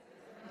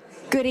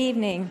Good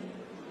evening.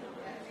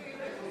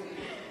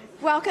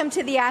 Welcome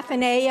to the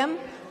Athenaeum.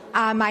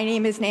 My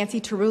name is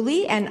Nancy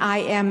Terulli, and I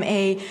am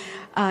an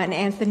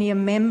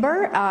Athenaeum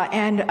member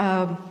and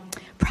a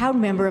proud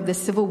member of the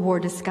Civil War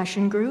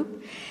discussion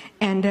group.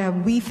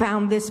 And we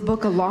found this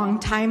book a long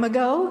time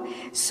ago,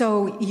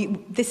 so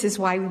this is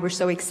why we were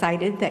so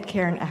excited that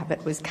Karen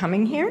Abbott was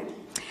coming here.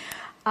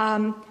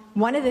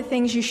 One of the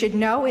things you should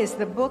know is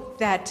the book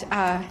that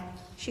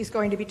she's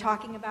going to be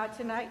talking about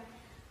tonight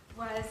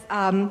was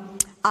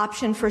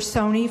optioned for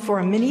Sony for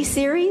a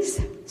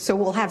mini-series, so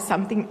we'll have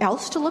something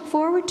else to look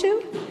forward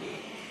to.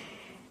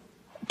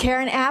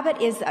 Karen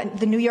Abbott is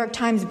the New York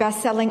Times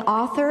best-selling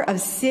author of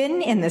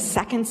Sin in the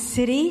Second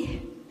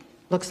City,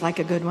 looks like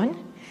a good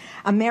one,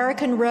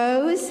 American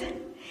Rose,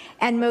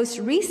 and most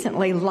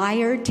recently,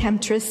 Liar,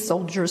 Temptress,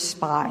 Soldier,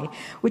 Spy,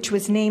 which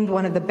was named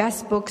one of the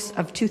best books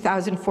of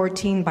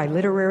 2014 by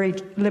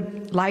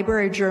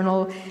Library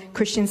Journal,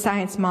 Christian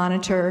Science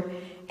Monitor,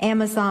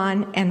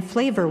 Amazon, and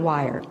Flavor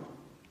Wire.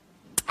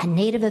 A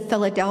native of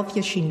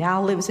Philadelphia, she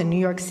now lives in New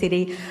York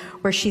City,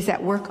 where she's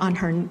at work on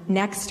her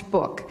next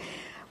book.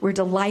 We're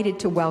delighted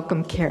to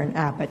welcome Karen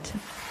Abbott.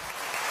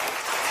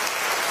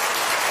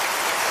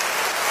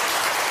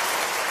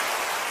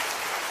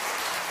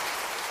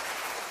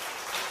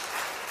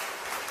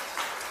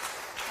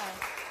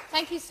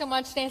 Thank you so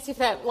much, Nancy, for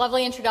that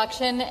lovely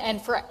introduction,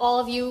 and for all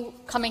of you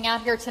coming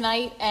out here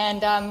tonight,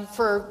 and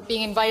for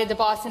being invited to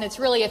Boston. It's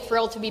really a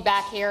thrill to be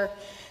back here,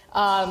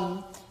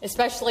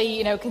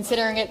 especially,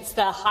 considering it's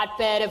the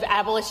hotbed of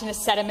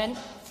abolitionist sentiment.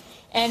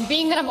 And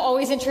being that I'm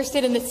always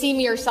interested in the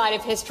seamier side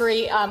of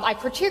history, I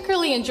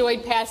particularly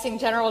enjoyed passing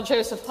General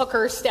Joseph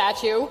Hooker's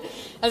statue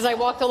as I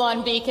walked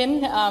along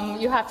Beacon.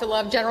 You have to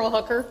love General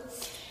Hooker.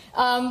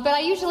 But I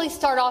usually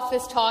start off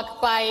this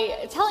talk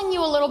by telling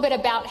you a little bit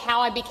about how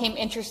I became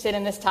interested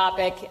in this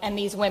topic and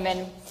these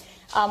women.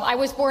 I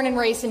was born and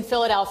raised in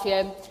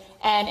Philadelphia,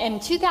 and in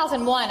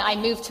 2001 I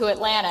moved to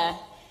Atlanta.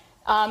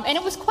 And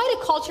it was quite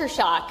a culture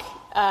shock.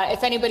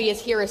 If anybody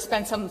is here has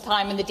spent some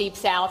time in the Deep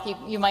South,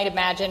 you might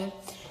imagine.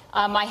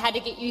 I had to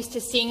get used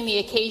to seeing the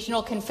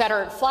occasional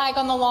Confederate flag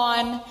on the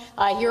lawn,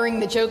 hearing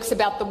the jokes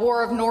about the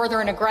War of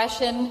Northern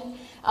Aggression,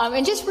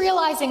 and just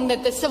realizing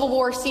that the Civil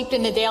War seeped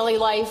into daily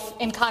life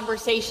and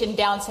conversation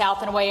down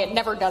south in a way it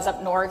never does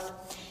up north.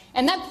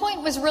 And that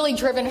point was really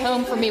driven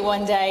home for me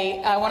one day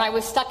when I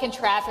was stuck in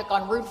traffic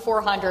on Route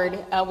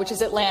 400, which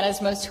is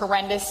Atlanta's most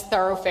horrendous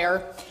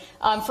thoroughfare,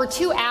 for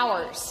 2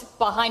 hours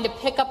behind a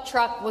pickup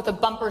truck with a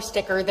bumper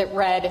sticker that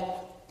read,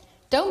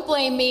 "Don't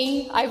blame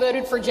me, I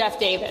voted for Jeff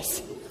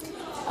Davis,"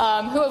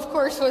 who of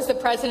course was the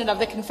president of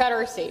the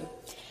Confederacy.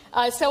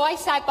 So I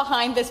sat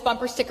behind this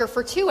bumper sticker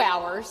for 2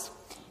 hours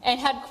and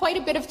had quite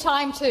a bit of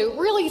time to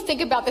really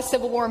think about the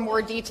Civil War in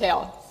more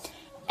detail.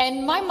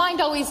 And my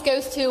mind always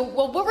goes to,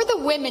 well, what were the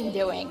women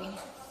doing?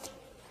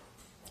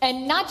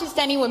 And not just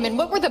any women,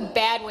 what were the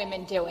bad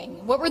women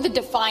doing? What were the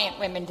defiant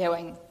women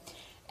doing?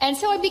 And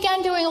so I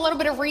began doing a little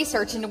bit of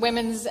research into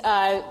women's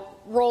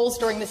roles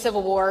during the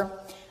Civil War.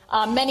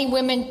 Many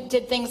women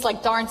did things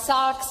like darn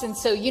socks and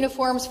sew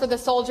uniforms for the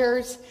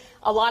soldiers.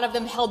 A lot of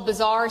them held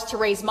bazaars to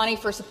raise money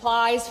for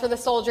supplies for the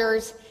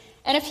soldiers.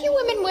 And a few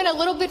women went a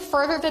little bit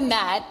further than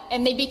that,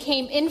 and they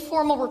became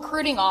informal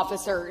recruiting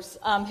officers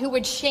who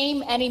would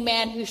shame any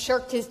man who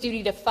shirked his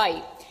duty to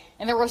fight.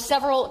 And there were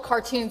several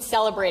cartoons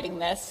celebrating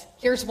this.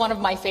 Here's one of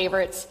my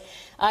favorites.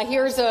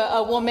 Here's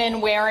a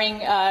woman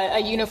wearing a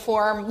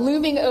uniform,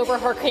 looming over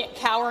her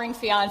cowering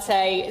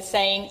fiancé,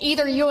 saying,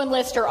 "Either you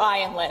enlist or I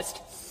enlist."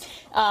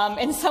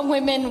 And some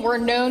women were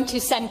known to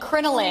send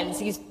crinolines,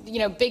 these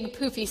big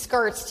poofy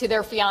skirts, to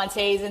their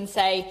fiancés and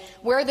say,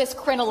 "Wear this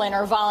crinoline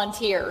or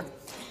volunteer."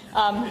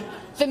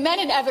 The men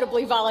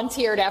inevitably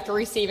volunteered after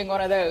receiving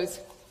one of those.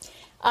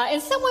 And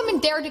some women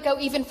dared to go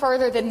even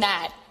further than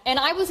that. And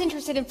I was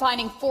interested in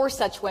finding 4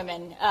 such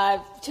women,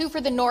 2 for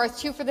the North,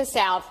 2 for the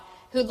South,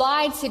 who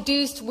lied,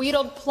 seduced,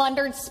 wheedled,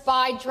 plundered,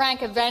 spied,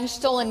 drank, avenged,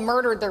 stole, and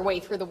murdered their way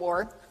through the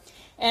war.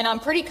 And I'm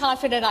pretty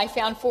confident I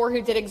found 4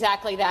 who did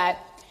exactly that.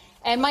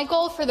 And my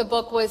goal for the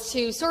book was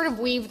to sort of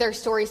weave their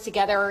stories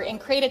together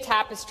and create a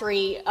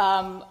tapestry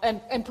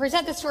and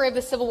present the story of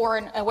the Civil War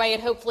in a way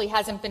it hopefully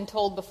hasn't been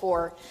told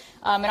before.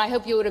 And I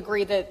hope you would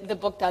agree that the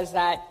book does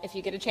that if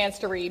you get a chance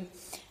to read.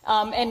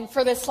 And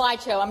for this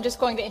slideshow, I'm just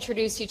going to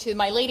introduce you to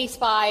my lady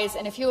spies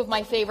and a few of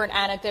my favorite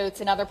anecdotes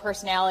and other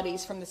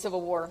personalities from the Civil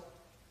War.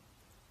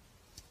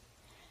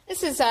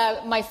 This is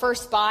my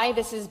first spy.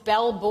 This is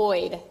Belle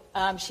Boyd.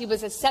 She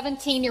was a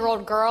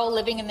 17-year-old girl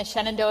living in the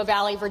Shenandoah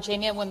Valley,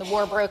 Virginia, when the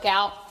war broke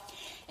out.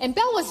 And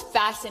Belle was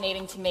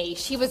fascinating to me.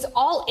 She was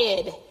all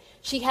id.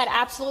 She had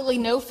absolutely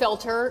no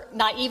filter,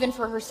 not even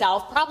for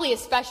herself, probably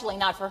especially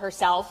not for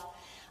herself.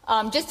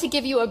 Just to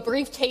give you a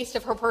brief taste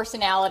of her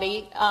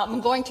personality, I'm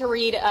going to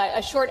read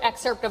a short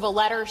excerpt of a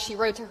letter she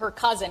wrote to her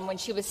cousin when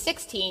she was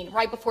 16,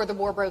 right before the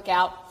war broke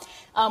out,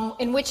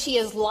 in which she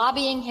is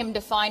lobbying him to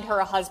find her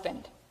a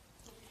husband.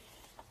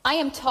 "I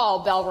am tall,"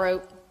 Belle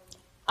wrote.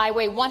 "I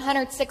weigh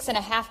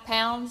 106.5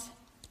 pounds.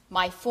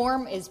 My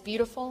form is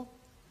beautiful.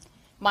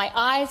 My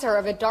eyes are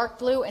of a dark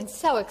blue and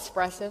so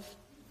expressive.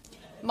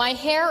 My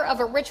hair of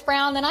a rich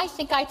brown, and I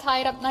think I tie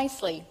it up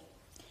nicely.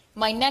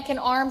 My neck and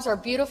arms are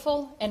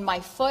beautiful, and my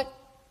foot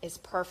is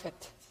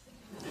perfect.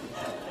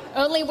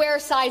 Only wear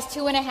size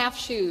 2.5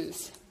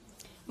 shoes.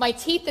 My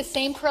teeth, the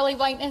same pearly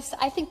whiteness,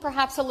 I think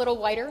perhaps a little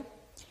whiter.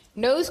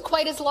 Nose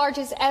quite as large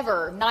as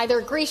ever, neither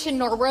Grecian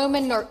nor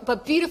Roman,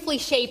 but beautifully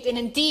shaped, and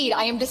indeed,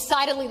 I am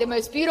decidedly the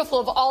most beautiful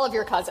of all of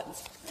your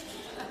cousins.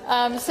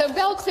 So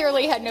Belle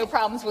clearly had no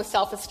problems with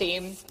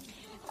self-esteem.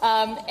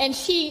 And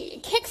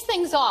she kicks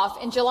things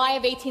off in July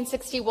of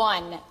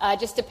 1861.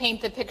 Just to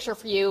paint the picture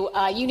for you,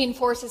 Union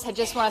forces had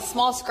just won a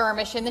small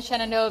skirmish in the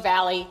Shenandoah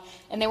Valley,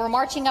 and they were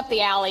marching up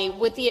the alley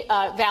with the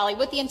valley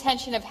with the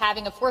intention of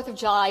having a 4th of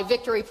July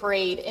victory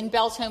parade in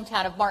Belle's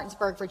hometown of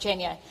Martinsburg,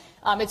 Virginia.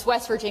 It's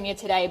West Virginia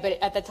today, but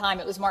at the time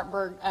it was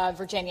Martinsburg,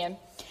 Virginia.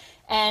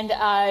 And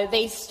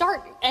they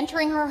start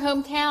entering her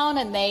hometown,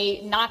 and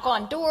they knock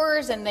on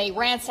doors, and they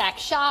ransack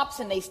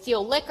shops, and they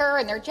steal liquor,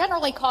 and they're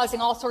generally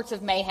causing all sorts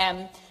of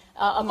mayhem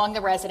among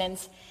the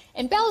residents.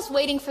 And Belle's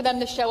waiting for them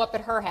to show up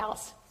at her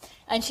house,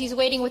 and she's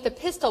waiting with a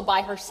pistol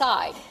by her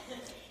side.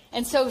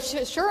 And so,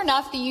 sure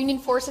enough, the Union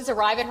forces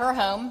arrive at her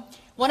home.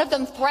 One of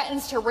them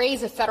threatens to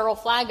raise a federal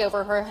flag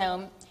over her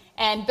home,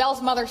 and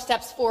Belle's mother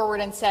steps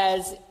forward and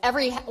says,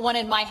 "Everyone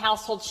in my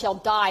household shall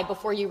die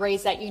before you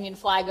raise that Union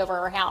flag over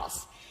our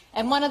house."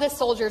 And one of the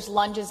soldiers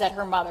lunges at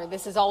her mother.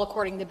 This is all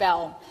according to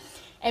Belle.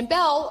 And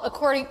Belle,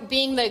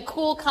 being the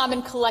cool, calm,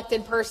 and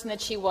collected person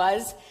that she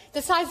was,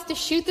 decides to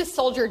shoot the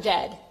soldier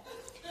dead.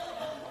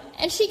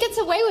 And she gets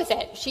away with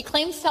it. She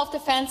claims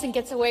self-defense and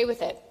gets away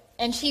with it.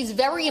 And she's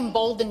very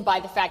emboldened by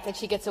the fact that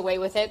she gets away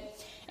with it.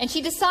 And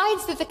she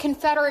decides that the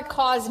Confederate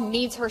cause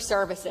needs her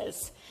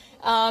services.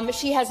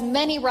 She has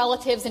many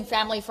relatives and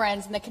family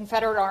friends in the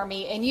Confederate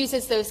Army and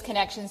uses those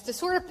connections to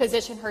sort of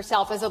position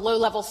herself as a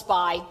low-level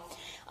spy.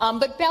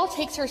 But Belle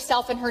takes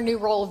herself and her new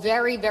role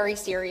very, very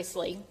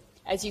seriously,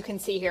 as you can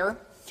see here.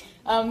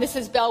 This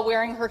is Belle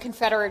wearing her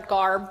Confederate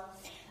garb.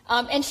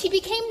 And she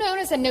became known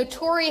as a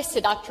notorious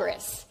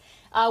seductress.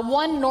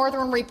 One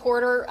Northern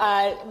reporter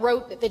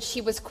wrote that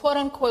she was,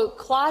 quote-unquote,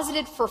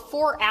 closeted for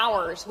 4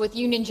 hours with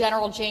Union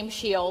General James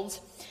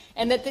Shields,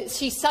 and that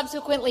she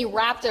subsequently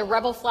wrapped a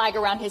rebel flag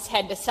around his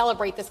head to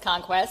celebrate this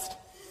conquest.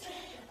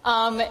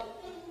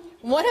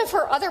 One of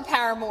her other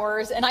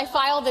paramours, and I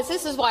filed this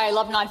is why I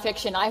love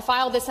nonfiction, I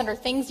filed this under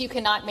things you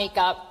cannot make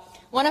up.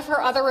 One of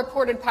her other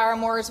reported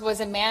paramours was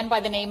a man by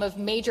the name of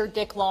Major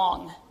Dick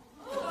Long.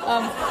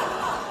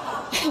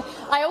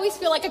 I always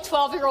feel like a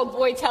 12-year-old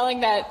boy telling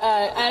that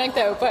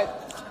anecdote,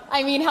 but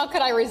I mean, how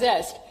could I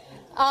resist?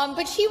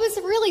 But she was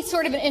really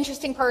sort of an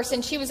interesting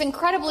person. She was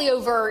incredibly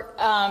overt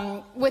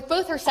with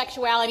both her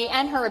sexuality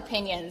and her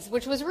opinions,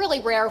 which was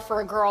really rare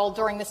for a girl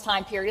during this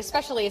time period,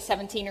 especially a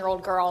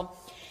 17-year-old girl.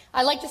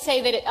 I like to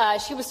say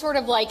that she was sort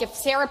of like if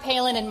Sarah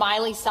Palin and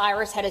Miley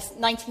Cyrus had a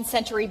 19th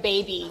century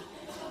baby.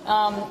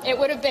 It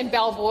would have been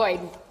Belle Boyd.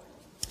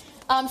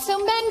 So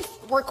men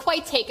were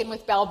quite taken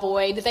with Belle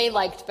Boyd. They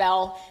liked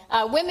Belle.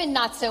 Women,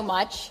 not so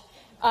much.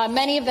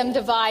 Many of them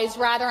devised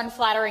rather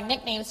unflattering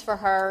nicknames for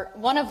her.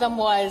 One of them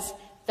was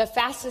the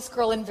fastest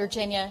girl in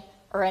Virginia,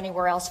 or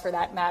anywhere else for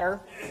that matter.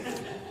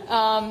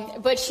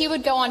 But she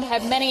would go on to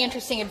have many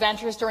interesting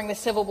adventures during the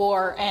Civil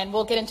War, and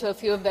we'll get into a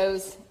few of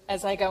those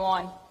as I go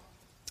on.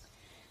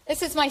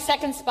 This is my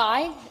second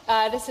spy.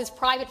 This is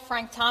Private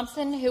Frank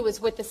Thompson, who was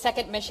with the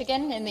 2nd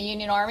Michigan in the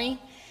Union Army.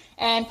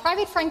 And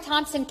Private Frank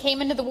Thompson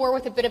came into the war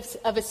with a bit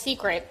of a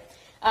secret.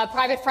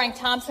 Private Frank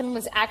Thompson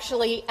was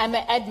actually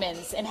Emma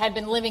Edmonds and had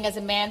been living as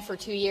a man for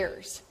 2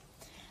 years.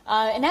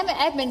 And Emma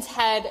Edmonds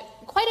had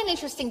quite an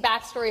interesting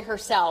backstory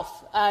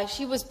herself.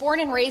 She was born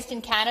and raised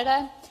in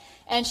Canada,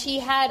 and she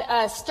had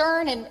a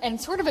stern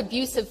and sort of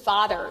abusive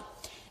father.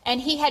 And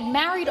he had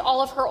married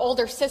all of her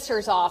older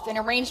sisters off in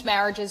arranged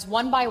marriages,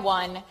 one by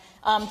one,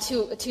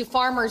 to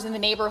farmers in the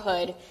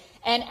neighborhood.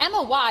 And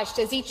Emma watched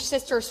as each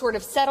sister sort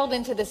of settled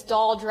into this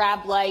dull,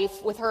 drab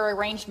life with her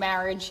arranged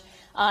marriage.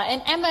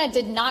 And Emma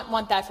did not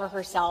want that for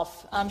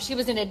herself. She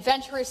was an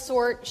adventurous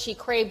sort. She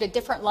craved a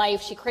different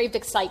life. She craved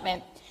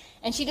excitement.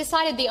 And she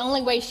decided the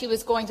only way she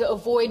was going to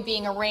avoid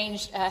being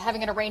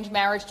having an arranged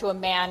marriage to a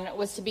man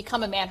was to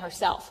become a man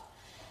herself.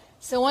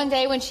 So one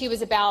day when she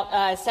was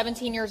about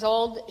 17 years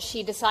old,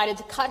 she decided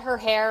to cut her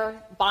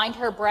hair, bind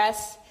her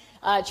breasts,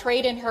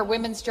 trade in her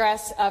women's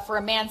dress for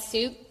a man's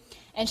suit,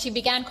 and she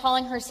began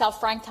calling herself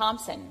Frank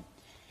Thompson.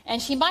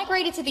 And she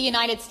migrated to the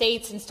United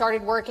States and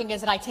started working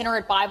as an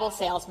itinerant Bible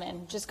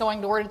salesman, just going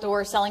door to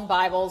door selling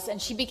Bibles.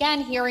 And she began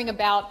hearing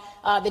about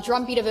the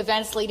drumbeat of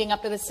events leading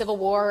up to the Civil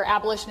War.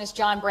 Abolitionist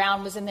John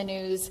Brown was in the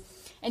news.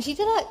 And she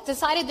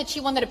decided that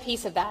she wanted a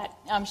piece of that.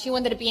 She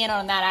wanted to be in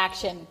on that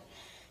action.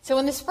 So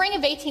in the spring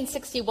of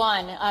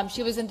 1861,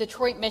 she was in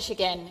Detroit,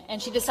 Michigan,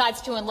 and she decides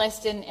to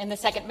enlist in the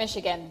 2nd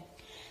Michigan.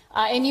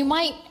 And you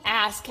might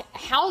ask,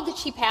 how did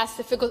she pass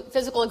the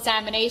physical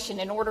examination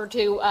in order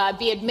to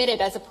be admitted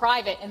as a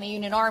private in the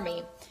Union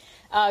Army?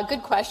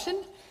 Good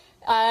question.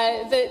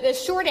 The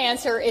short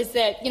answer is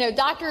that,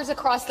 doctors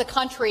across the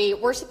country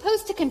were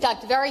supposed to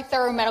conduct very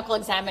thorough medical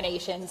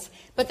examinations,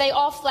 but they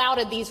all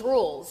flouted these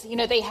rules.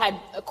 They had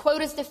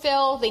quotas to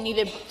fill, they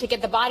needed to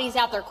get the bodies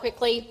out there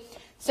quickly,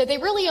 so they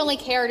really only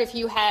cared if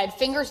you had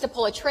fingers to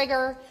pull a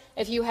trigger,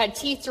 if you had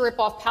teeth to rip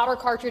off powder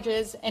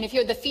cartridges, and if you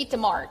had the feet to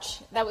march.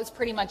 That was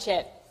pretty much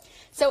it.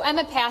 So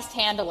Emma passed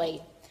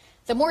handily.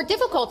 The more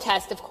difficult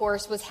test, of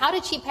course, was how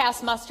did she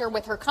pass muster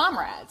with her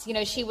comrades?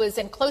 She was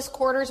in close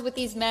quarters with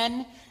these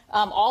men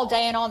all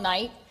day and all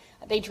night.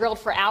 They drilled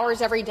for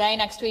hours every day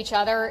next to each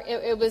other.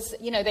 It was,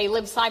 they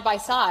lived side by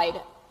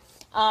side.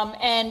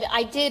 And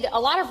I did a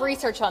lot of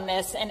research on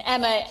this, and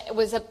Emma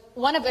was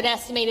one of an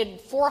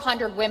estimated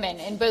 400 women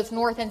in both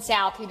North and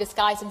South who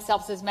disguised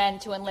themselves as men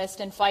to enlist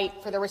and fight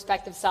for their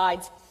respective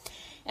sides.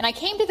 And I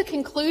came to the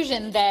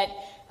conclusion that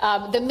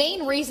the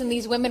main reason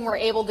these women were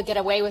able to get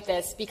away with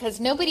this, because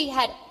nobody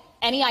had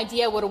any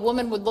idea what a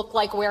woman would look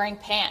like wearing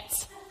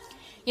pants.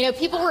 It's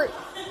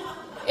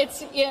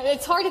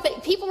hard to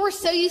think. People were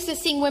so used to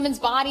seeing women's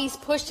bodies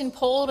pushed and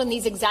pulled in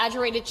these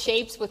exaggerated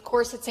shapes with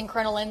corsets and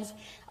crinolines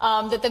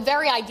that the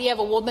very idea of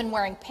a woman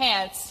wearing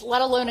pants,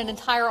 let alone an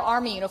entire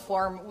army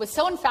uniform, was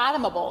so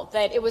unfathomable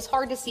that it was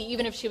hard to see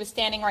even if she was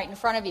standing right in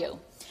front of you.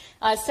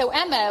 So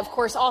Emma, of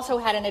course, also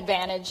had an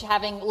advantage,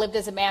 having lived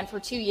as a man for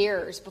 2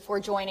 years before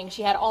joining.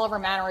 She had all of her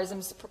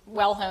mannerisms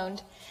well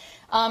honed.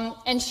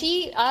 And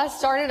she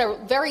started a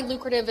very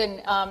lucrative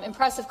and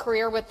impressive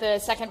career with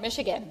the 2nd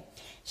Michigan.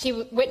 She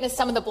witnessed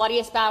some of the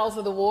bloodiest battles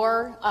of the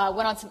war,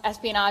 went on some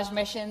espionage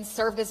missions,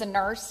 served as a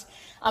nurse.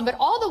 But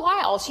all the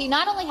while, she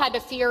not only had to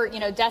fear,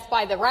 death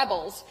by the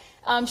rebels,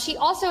 she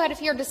also had to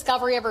fear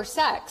discovery of her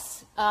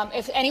sex.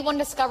 If anyone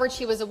discovered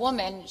she was a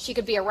woman, she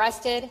could be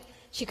arrested,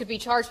 she could be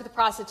charged with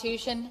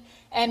prostitution,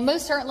 and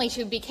most certainly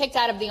she would be kicked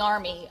out of the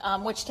army,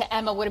 which to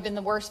Emma would have been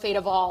the worst fate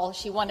of all.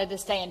 She wanted to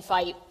stay and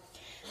fight.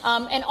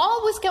 And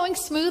all was going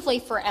smoothly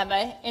for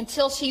Emma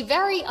until she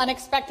very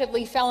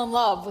unexpectedly fell in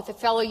love with a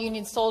fellow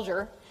Union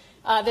soldier,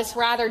 this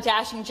rather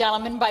dashing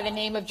gentleman by the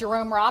name of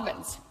Jerome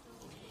Robbins,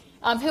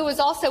 who was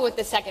also with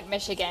the 2nd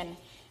Michigan,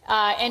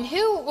 and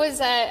who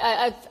was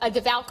a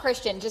devout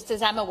Christian, just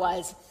as Emma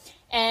was.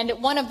 And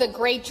one of the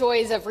great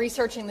joys of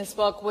researching this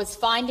book was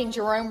finding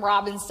Jerome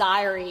Robbins'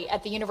 diary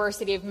at the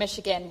University of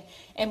Michigan,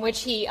 in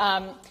which he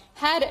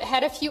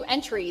had a few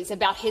entries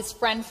about his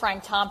friend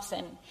Frank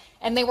Thompson.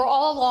 And they were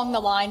all along the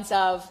lines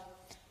of,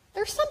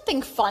 there's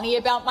something funny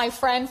about my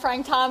friend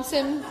Frank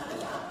Thompson.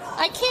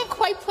 I can't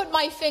quite put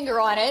my finger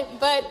on it,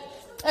 but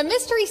a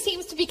mystery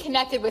seems to be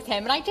connected with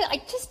him, and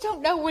I just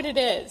don't know what it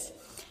is.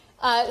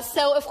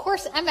 So, of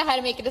course, Emma had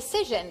to make a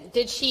decision.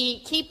 Did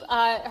she keep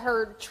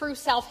her true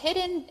self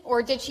hidden,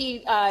 or did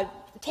she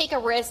take a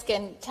risk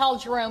and tell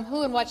Jerome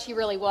who and what she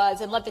really was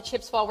and let the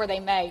chips fall where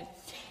they may?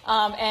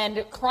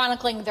 And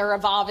chronicling their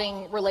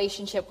evolving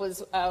relationship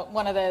was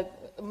one of the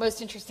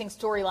most interesting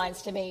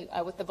storylines to me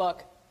with the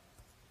book.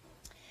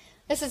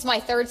 This is my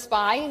third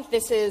spy.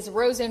 This is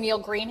Rose O'Neal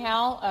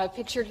Greenhow,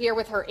 pictured here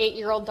with her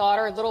 8-year-old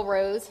daughter, little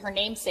Rose, her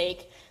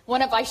namesake.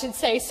 One of, I should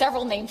say,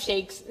 several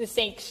namesakes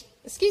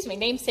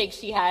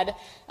she had,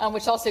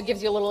 which also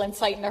gives you a little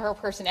insight into her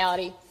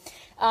personality.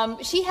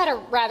 She had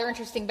a rather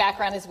interesting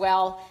background as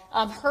well.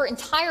 Her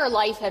entire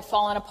life had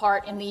fallen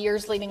apart in the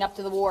years leading up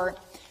to the war.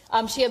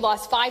 She had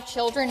lost 5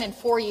 children in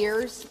 4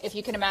 years, if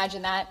you can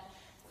imagine that.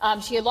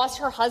 She had lost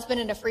her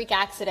husband in a freak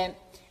accident,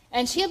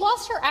 and she had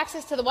lost her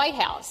access to the White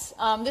House.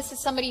 This is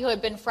somebody who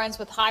had been friends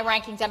with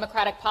high-ranking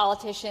Democratic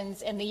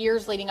politicians in the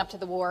years leading up to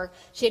the war.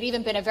 She had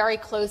even been a very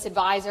close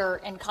advisor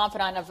and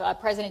confidant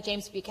of President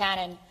James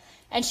Buchanan.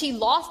 And she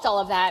lost all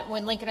of that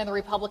when Lincoln and the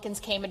Republicans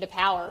came into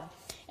power.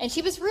 And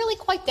she was really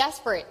quite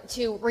desperate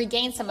to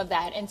regain some of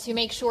that and to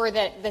make sure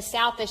that the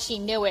South, as she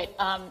knew it,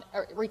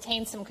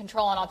 retained some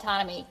control and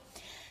autonomy.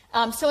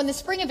 So in the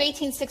spring of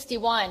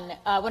 1861,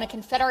 when a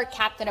Confederate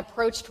captain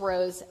approached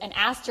Rose and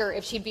asked her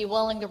if she'd be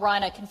willing to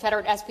run a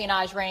Confederate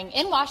espionage ring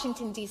in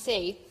Washington,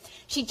 D.C.,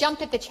 she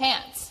jumped at the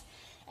chance.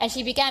 And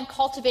she began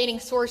cultivating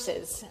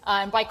sources.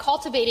 And by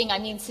cultivating, I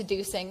mean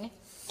seducing.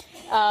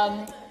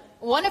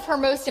 One of her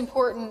most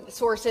important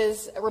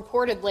sources,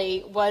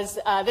 reportedly, was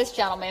this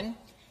gentleman.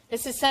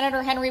 This is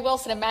Senator Henry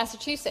Wilson of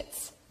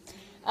Massachusetts,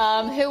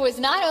 who was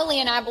not only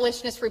an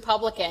abolitionist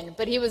Republican,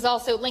 but he was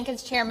also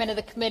Lincoln's chairman of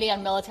the Committee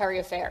on Military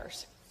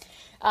Affairs.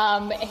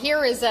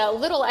 Here is a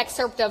little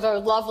excerpt of a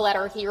love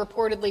letter he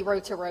reportedly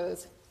wrote to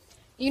Rose.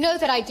 "You know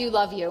that I do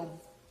love you.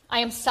 I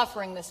am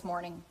suffering this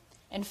morning.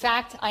 In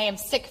fact, I am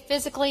sick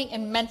physically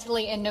and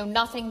mentally and know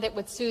nothing that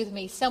would soothe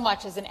me so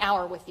much as an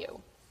hour with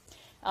you."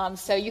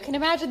 So you can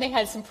imagine they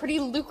had some pretty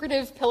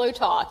lucrative pillow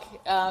talk,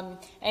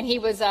 and he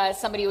was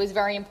somebody who was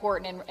very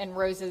important in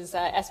Rose's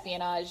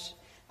espionage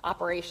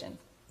operation.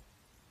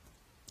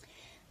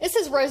 This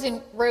is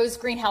Rose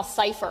Greenhow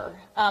cipher.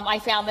 I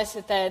found this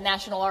at the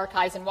National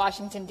Archives in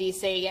Washington,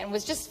 D.C., and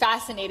was just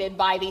fascinated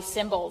by these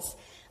symbols.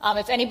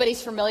 If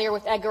anybody's familiar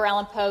with Edgar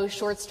Allan Poe's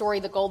short story,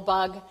 The Gold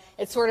Bug,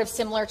 it's sort of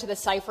similar to the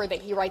cipher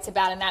that he writes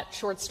about in that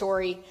short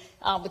story,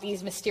 with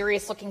these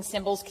mysterious-looking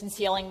symbols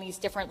concealing these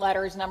different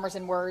letters, numbers,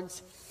 and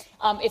words.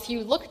 If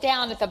you look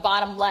down at the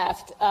bottom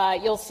left,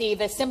 you'll see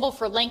the symbol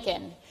for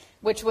Lincoln,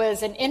 which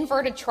was an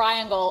inverted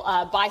triangle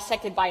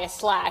bisected by a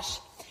slash.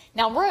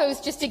 Now, Rose,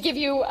 just to give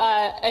you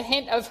a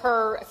hint of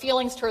her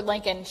feelings toward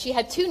Lincoln, she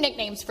had two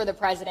nicknames for the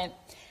president.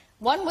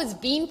 One was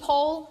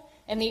Beanpole,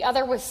 and the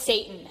other was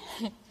Satan.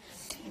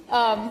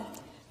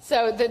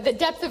 So the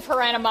depth of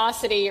her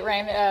animosity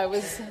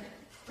was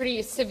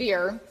pretty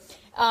severe.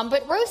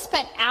 But Rose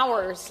spent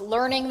hours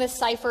learning the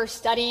cipher,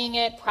 studying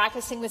it,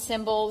 practicing the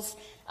symbols,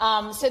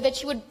 so that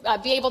she would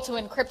be able to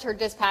encrypt her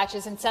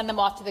dispatches and send them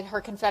off to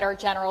her Confederate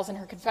generals and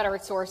her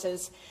Confederate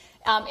sources.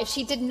 If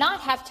she did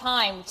not have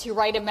time to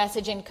write a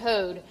message in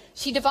code,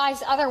 she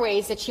devised other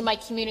ways that she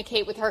might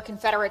communicate with her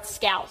Confederate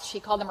scouts. She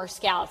called them her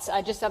scouts,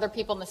 just other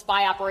people in the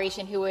spy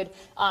operation who would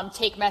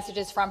take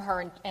messages from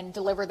her and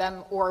deliver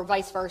them, or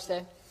vice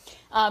versa.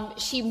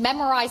 She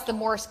memorized the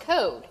Morse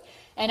code.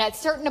 And at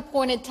certain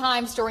appointed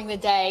times during the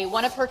day,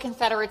 one of her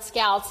Confederate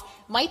scouts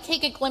might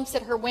take a glimpse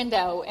at her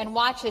window and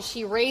watch as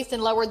she raised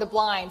and lowered the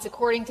blinds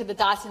according to the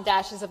dots and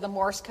dashes of the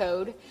Morse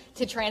code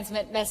to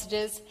transmit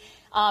messages.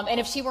 And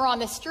if she were on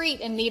the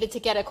street and needed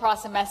to get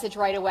across a message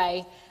right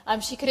away,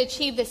 she could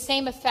achieve the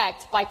same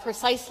effect by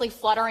precisely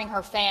fluttering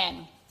her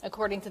fan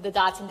according to the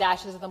dots and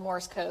dashes of the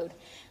Morse code.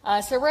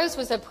 So Rose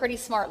was a pretty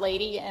smart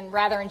lady and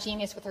rather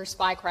ingenious with her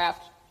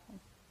spycraft.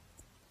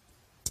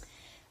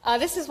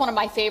 This is one of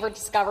my favorite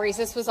discoveries.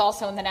 This was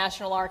also in the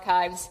National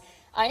Archives.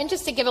 And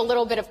just to give a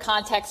little bit of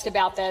context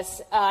about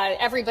this,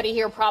 everybody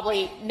here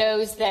probably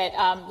knows that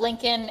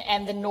Lincoln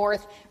and the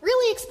North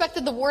really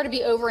expected the war to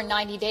be over in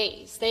 90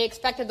 days. They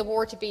expected the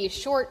war to be a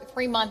short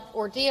 3-month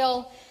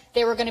ordeal.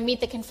 They were going to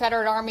meet the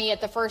Confederate Army at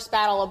the First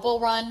Battle of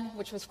Bull Run,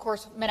 which was, of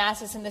course,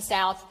 Manassas in the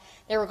South.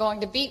 They were going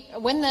to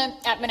win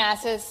at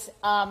Manassas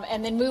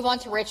and then move on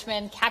to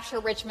Richmond, capture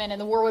Richmond, and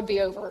the war would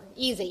be over.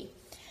 Easy.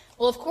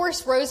 Well, of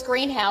course, Rose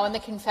Greenhow and the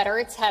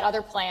Confederates had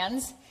other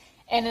plans.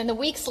 And in the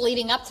weeks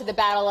leading up to the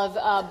Battle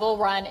of Bull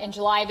Run in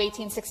July of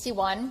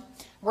 1861,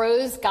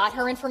 Rose got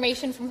her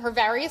information from her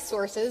various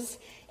sources,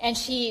 and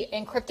she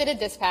encrypted a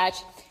dispatch,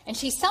 and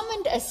she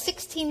summoned a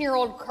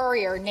 16-year-old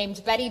courier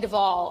named Betty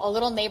Duvall, a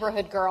little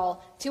neighborhood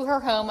girl, to her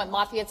home at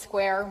Lafayette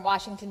Square in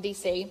Washington,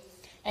 D.C.,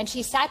 and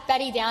she sat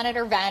Betty down at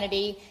her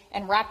vanity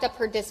and wrapped up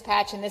her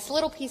dispatch in this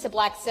little piece of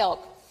black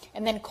silk,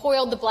 and then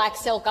coiled the black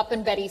silk up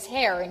in Betty's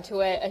hair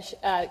into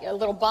a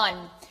little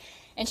bun.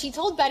 And she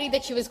told Betty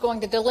that she was going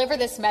to deliver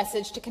this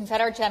message to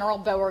Confederate General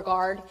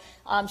Beauregard.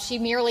 She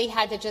merely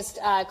had to just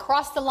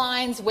cross the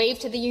lines, wave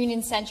to the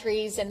Union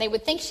sentries, and they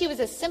would think she was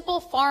a simple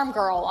farm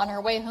girl on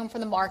her way home from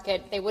the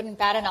market. They wouldn't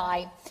bat an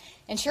eye.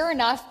 And sure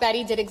enough,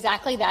 Betty did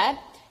exactly that.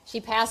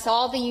 She passed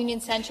all the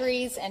Union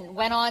sentries and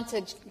went on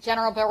to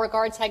General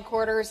Beauregard's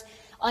headquarters,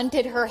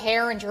 undid her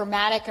hair in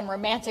dramatic and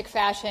romantic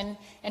fashion,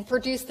 and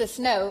produced this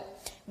note,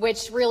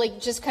 which really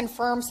just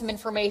confirms some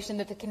information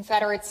that the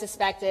Confederates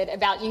suspected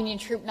about Union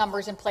troop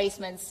numbers and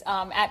placements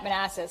at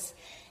Manassas.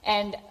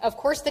 And, of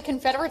course, the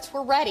Confederates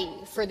were ready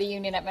for the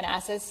Union at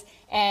Manassas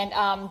and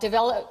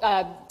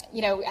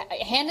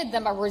handed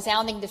them a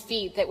resounding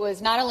defeat that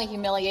was not only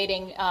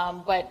humiliating,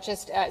 but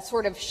just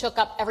sort of shook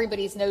up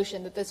everybody's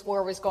notion that this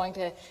war was going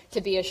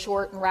to be a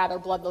short and rather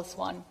bloodless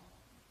one.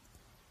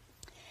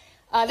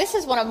 This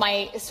is one of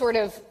my sort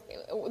of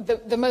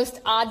the most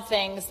odd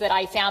things that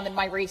I found in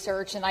my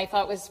research, and I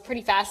thought was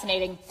pretty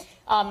fascinating.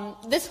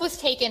 This was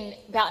taken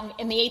about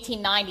in the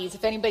 1890s.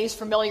 If anybody's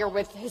familiar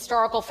with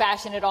historical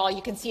fashion at all,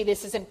 you can see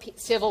this isn't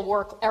Civil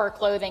War era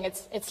clothing.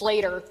 It's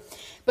later.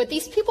 But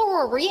these people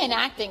were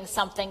reenacting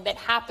something that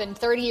happened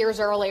 30 years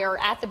earlier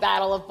at the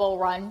Battle of Bull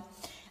Run.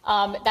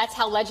 That's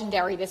how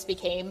legendary this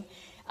became.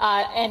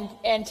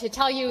 And to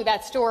tell you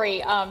that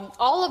story,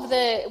 all of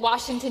the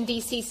Washington,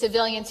 D.C.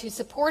 civilians who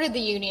supported the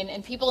Union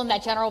and people in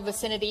that general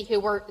vicinity who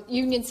were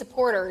Union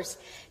supporters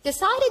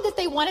decided that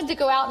they wanted to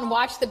go out and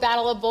watch the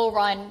Battle of Bull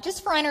Run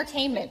just for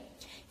entertainment.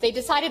 They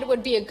decided it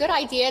would be a good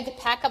idea to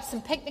pack up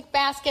some picnic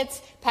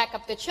baskets, pack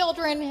up the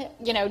children,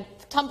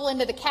 tumble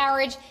into the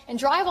carriage, and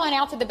drive on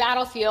out to the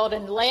battlefield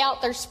and lay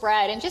out their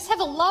spread and just have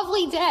a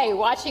lovely day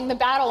watching the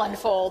battle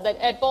unfold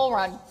at Bull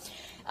Run.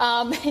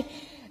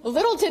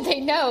 Little did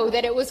they know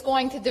that it was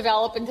going to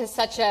develop into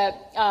such a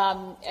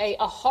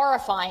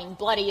horrifying,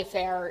 bloody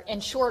affair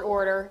in short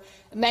order.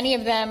 Many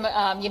of them,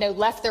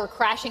 left their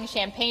crashing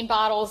champagne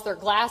bottles, their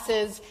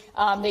glasses.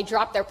 They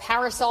dropped their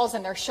parasols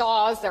and their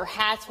shawls. Their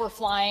hats were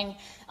flying.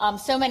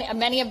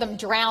 Many of them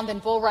drowned in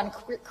Bull Run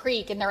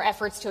Creek in their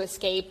efforts to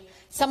escape.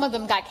 Some of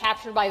them got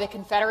captured by the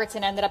Confederates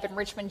and ended up in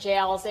Richmond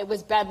jails. It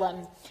was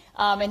bedlam.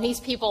 And these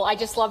people, I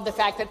just love the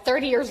fact that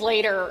 30 years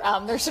later,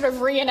 they're sort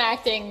of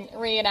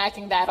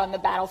reenacting that on the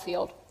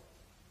battlefield.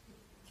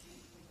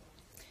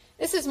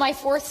 This is my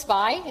fourth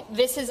spy.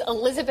 This is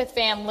Elizabeth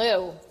Van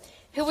Lew,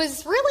 who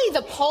was really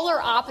the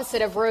polar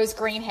opposite of Rose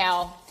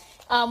Greenhow.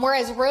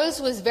 Whereas Rose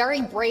was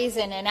very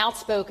brazen and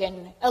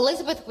outspoken,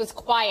 Elizabeth was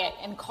quiet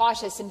and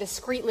cautious and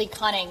discreetly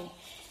cunning.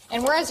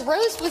 And whereas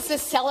Rose was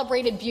this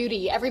celebrated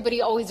beauty, everybody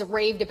always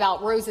raved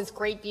about Rose's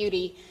great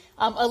beauty,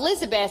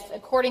 Elizabeth,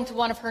 according to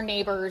one of her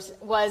neighbors,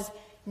 was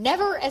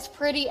never as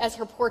pretty as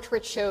her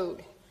portrait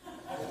showed.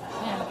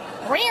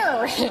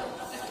 Rare.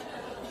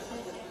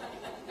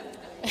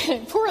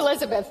 Poor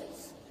Elizabeth.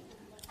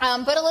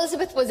 But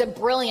Elizabeth was a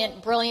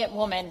brilliant, brilliant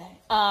woman,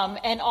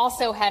 and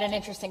also had an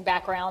interesting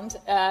background,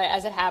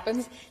 as it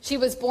happens. She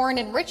was born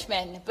in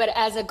Richmond, but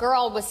as a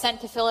girl was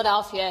sent to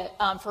Philadelphia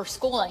for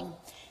schooling.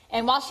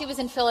 And while she was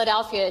in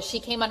Philadelphia, she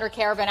came under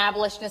care of an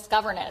abolitionist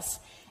governess,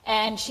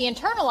 and she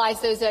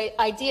internalized those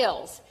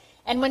ideals.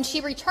 And when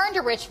she returned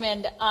to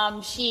Richmond,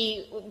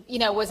 she,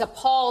 was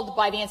appalled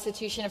by the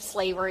institution of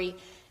slavery.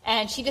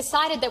 And she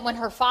decided that when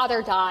her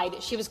father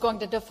died, she was going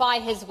to defy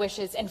his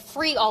wishes and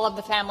free all of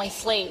the family's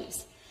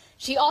slaves.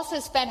 She also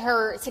spent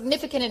her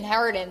significant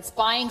inheritance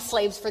buying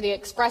slaves for the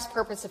express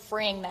purpose of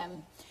freeing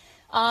them.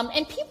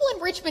 And people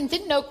in Richmond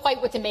didn't know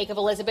quite what to make of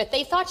Elizabeth.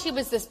 They thought she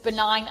was this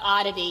benign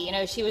oddity.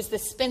 She was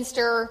this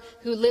spinster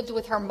who lived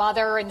with her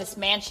mother in this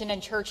mansion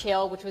in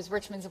Churchill, which was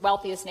Richmond's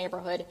wealthiest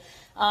neighborhood.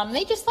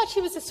 They just thought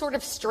she was a sort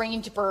of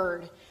strange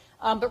bird,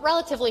 but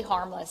relatively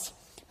harmless.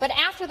 But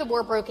after the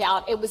war broke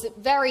out, it was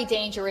very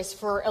dangerous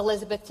for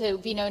Elizabeth to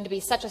be known to be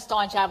such a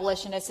staunch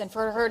abolitionist and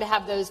for her to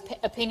have those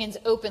opinions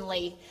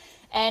openly.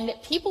 And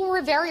people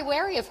were very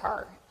wary of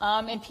her,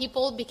 and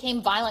people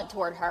became violent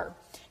toward her.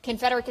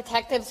 Confederate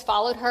detectives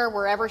followed her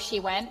wherever she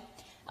went.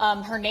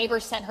 Her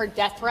neighbors sent her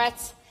death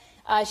threats.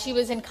 She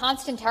was in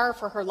constant terror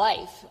for her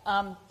life.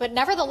 But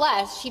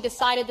nevertheless, she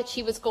decided that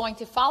she was going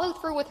to follow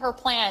through with her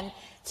plan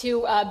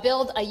to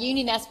build a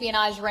Union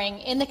espionage ring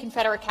in the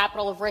Confederate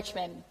capital of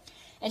Richmond.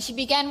 And she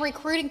began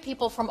recruiting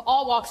people from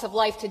all walks of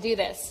life to do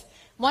this.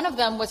 One of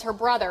them was her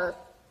brother.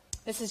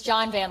 This is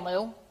John Van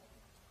Lew.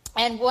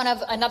 And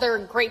another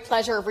great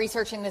pleasure of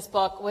researching this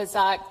book was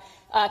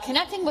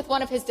connecting with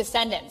one of his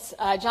descendants.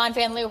 John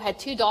Van Lew had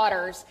 2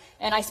 daughters,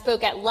 and I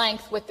spoke at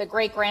length with the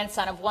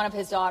great-grandson of one of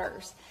his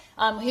daughters.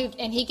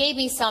 And he gave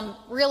me some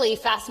really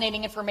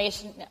fascinating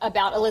information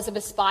about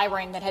Elizabeth's spy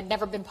ring that had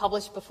never been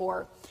published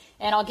before.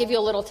 And I'll give you a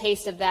little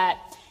taste of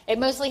that. It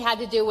mostly had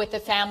to do with the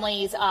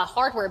family's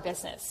hardware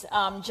business.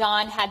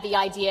 John had the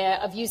idea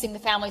of using the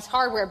family's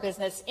hardware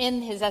business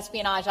in his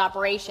espionage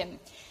operation.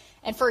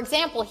 And for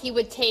example, he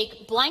would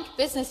take blank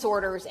business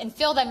orders and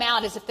fill them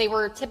out as if they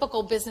were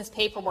typical business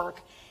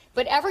paperwork.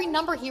 But every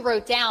number he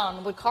wrote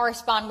down would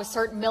correspond with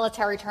certain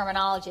military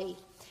terminology.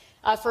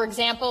 For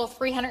example,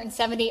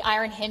 370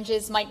 iron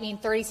hinges might mean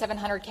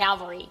 3,700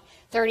 cavalry.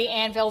 30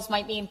 anvils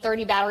might mean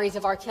 30 batteries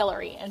of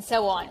artillery, and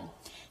so on.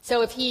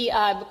 So if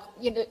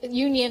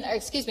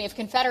if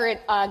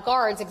Confederate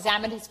guards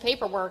examined his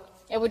paperwork,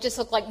 it would just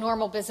look like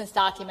normal business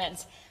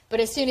documents. But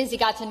as soon as he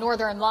got to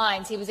northern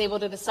lines, he was able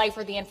to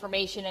decipher the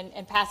information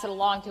and pass it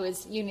along to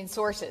his Union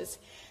sources.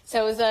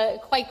 So it was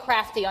quite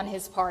crafty on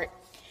his part.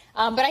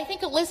 But I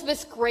think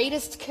Elizabeth's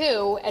greatest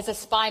coup as a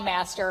spy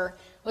master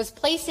was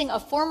placing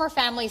a former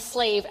family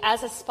slave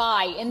as a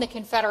spy in the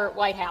Confederate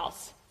White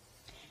House.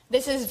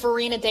 This is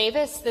Varina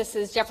Davis. This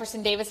is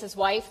Jefferson Davis's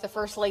wife, the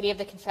First Lady of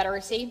the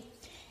Confederacy.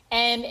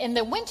 And in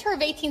the winter of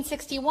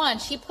 1861,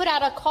 she put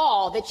out a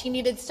call that she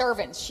needed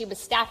servants. She was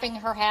staffing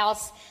her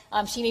house.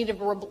 She needed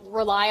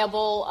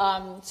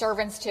reliable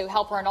servants to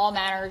help her in all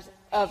manners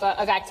of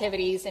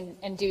activities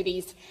and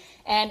duties.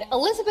 And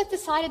Elizabeth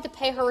decided to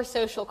pay her a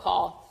social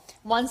call,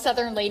 one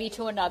Southern lady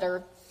to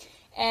another.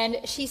 And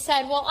she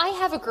said, well, I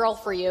have a girl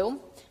for you.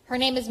 Her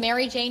name is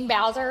Mary Jane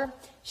Bowser.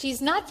 She's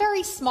not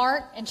very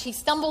smart, and she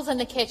stumbles in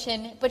the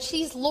kitchen, but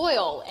she's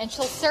loyal, and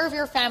she'll serve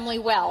your family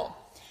well.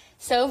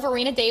 So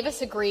Varina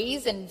Davis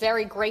agrees and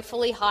very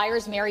gratefully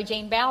hires Mary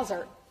Jane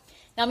Bowser.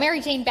 Now, Mary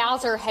Jane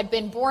Bowser had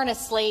been born a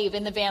slave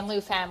in the Van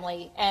Lew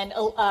family and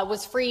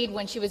was freed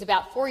when she was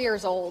about 4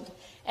 years old.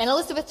 And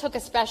Elizabeth took a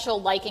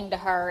special liking to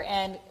her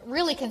and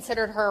really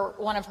considered her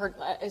one of her,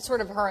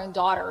 sort of her own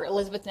daughter.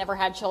 Elizabeth never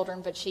had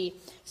children, but she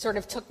sort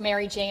of took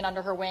Mary Jane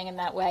under her wing in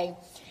that way.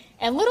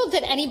 And little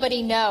did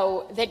anybody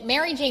know that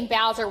Mary Jane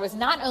Bowser was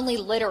not only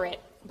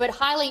literate, but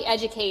highly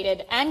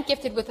educated and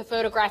gifted with a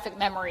photographic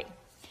memory.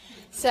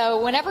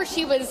 So whenever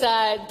she was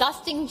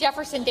dusting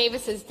Jefferson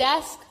Davis's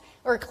desk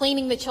or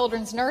cleaning the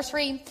children's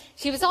nursery,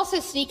 she was also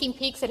sneaking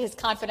peeks at his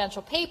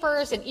confidential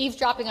papers and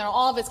eavesdropping on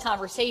all of his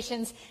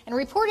conversations and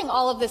reporting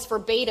all of this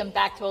verbatim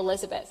back to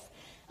Elizabeth.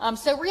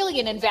 So really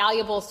an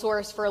invaluable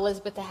source for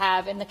Elizabeth to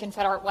have in the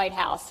Confederate White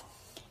House.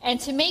 And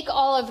to make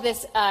all of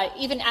this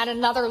even add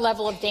another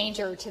level of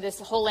danger to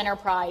this whole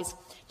enterprise,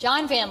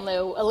 John Van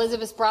Lew,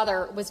 Elizabeth's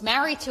brother, was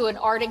married to an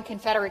ardent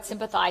Confederate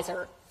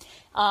sympathizer.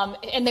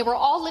 And they were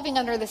all living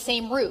under the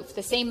same roof,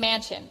 the same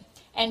mansion.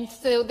 And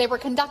so they were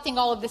conducting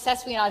all of this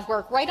espionage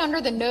work right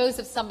under the nose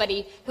of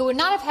somebody who would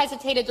not have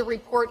hesitated to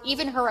report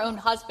even her own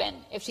husband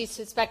if she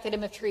suspected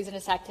him of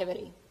treasonous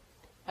activity.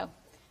 Oh,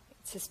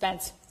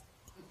 suspense.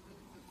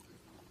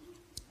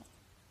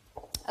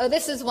 Oh,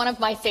 this is one of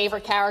my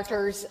favorite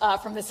characters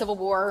from the Civil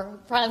War.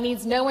 Probably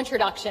needs no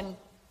introduction.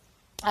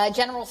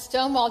 General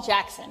Stonewall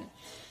Jackson.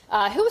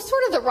 Who was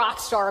sort of the rock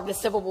star of the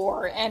Civil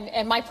War,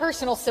 and my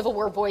personal Civil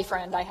War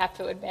boyfriend, I have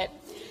to admit.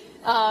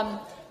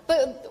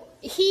 But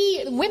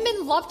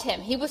women loved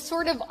him. He was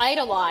sort of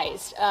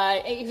idolized.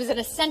 He was an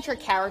eccentric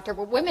character,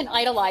 but women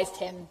idolized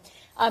him.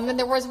 And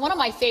there was one of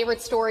my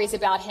favorite stories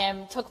about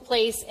him, took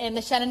place in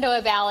the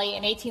Shenandoah Valley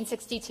in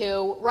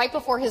 1862, right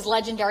before his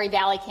legendary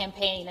Valley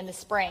campaign in the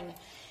spring.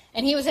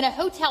 And he was in a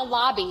hotel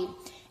lobby,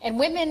 and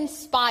women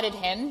spotted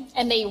him,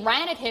 and they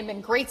ran at him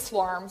in great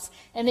swarms,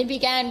 and they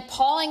began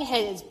pawing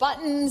his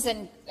buttons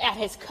and at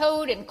his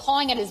coat and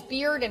clawing at his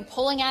beard and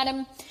pulling at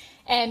him.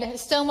 And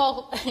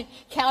Stonewall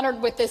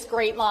countered with this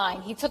great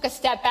line. He took a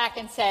step back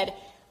and said,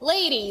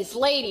 ladies,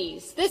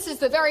 this is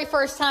the very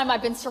first time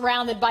I've been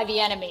surrounded by the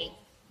enemy.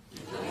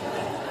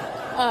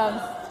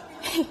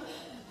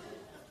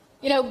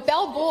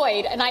 Belle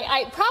Boyd, and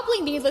I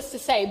probably needless to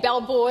say,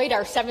 Belle Boyd,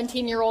 our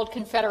 17-year-old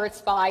Confederate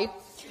spy,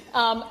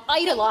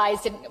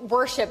 idolized and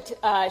worshipped,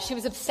 she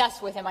was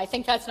obsessed with him. I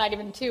think that's not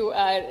even too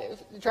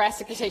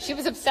drastic to say. She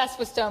was obsessed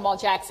with Stonewall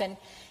Jackson.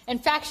 In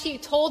fact, she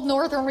told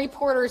Northern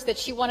reporters that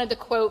she wanted to,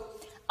 quote,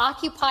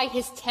 occupy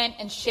his tent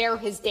and share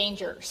his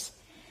dangers.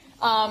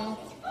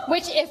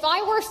 Which, if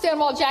I were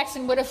Stonewall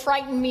Jackson, would have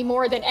frightened me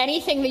more than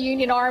anything the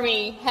Union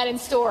Army had in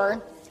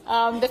store.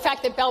 The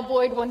fact that Belle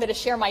Boyd wanted to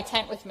share my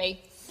tent with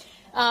me.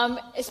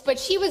 But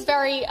she was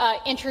very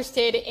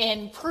interested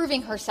in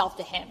proving herself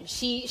to him.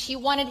 She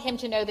wanted him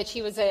to know that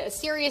she was a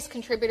serious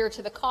contributor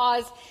to the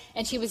cause,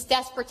 and she was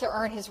desperate to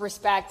earn his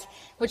respect,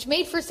 which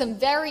made for some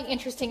very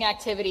interesting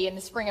activity in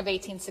the spring of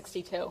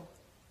 1862.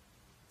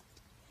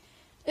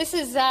 This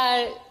is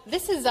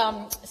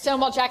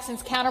Stonewall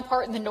Jackson's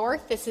counterpart in the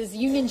North. This is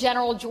Union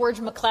General George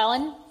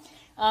McClellan.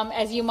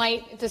 As you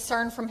might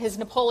discern from his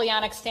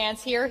Napoleonic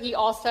stance here, he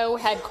also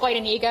had quite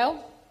an ego.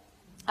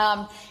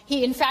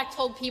 He, in fact,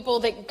 told people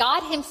that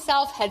God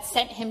himself had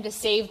sent him to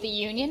save the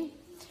Union.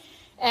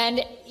 And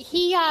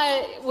he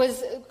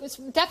was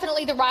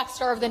definitely the rock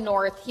star of the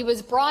North. He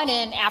was brought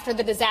in after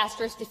the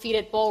disastrous defeat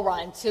at Bull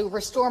Run to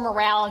restore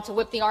morale and to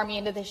whip the Army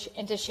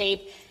into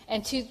shape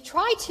and to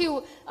try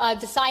to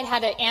decide how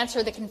to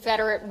answer the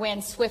Confederate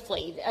win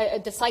swiftly, a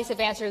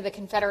decisive answer to the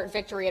Confederate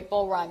victory at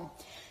Bull Run.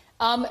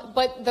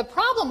 But the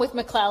problem with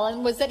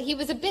McClellan was that he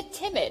was a bit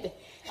timid.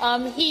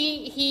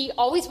 He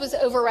always was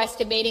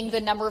overestimating the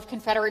number of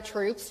Confederate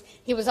troops.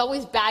 He was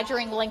always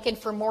badgering Lincoln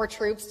for more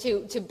troops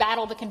to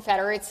battle the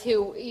Confederates,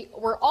 who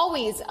were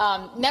always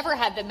never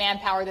had the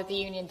manpower that the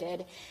Union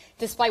did,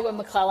 despite what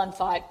McClellan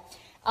thought.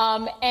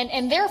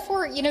 And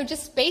therefore,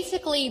 just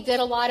basically did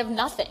a lot of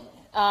nothing.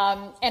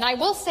 And I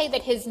will say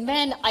that his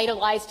men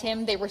idolized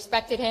him, they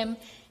respected him,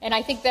 and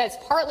I think that's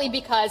partly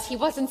because he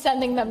wasn't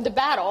sending them to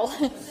battle.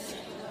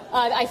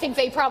 I think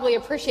they probably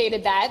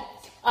appreciated that.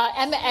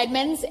 Emma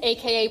Edmonds,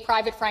 a.k.a.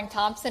 Private Frank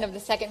Thompson of the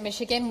 2nd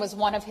Michigan, was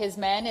one of his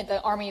men at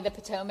the Army of the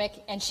Potomac,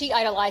 and she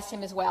idolized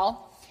him as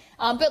well.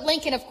 But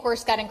Lincoln, of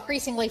course, got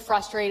increasingly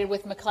frustrated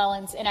with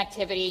McClellan's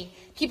inactivity.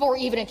 People were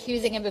even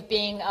accusing him of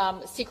being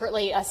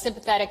secretly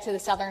sympathetic to the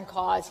Southern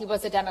cause. He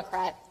was a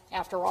Democrat,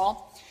 after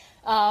all.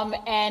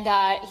 And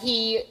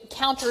he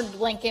countered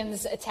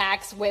Lincoln's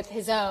attacks with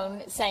his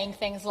own, saying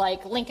things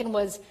like Lincoln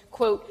was,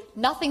 quote,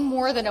 nothing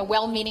more than a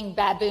well-meaning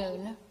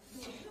baboon.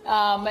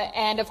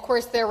 And, of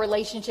course, their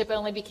relationship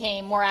only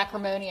became more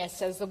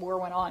acrimonious as the war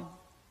went on.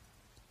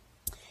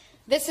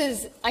 This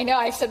is, I know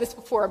I've said this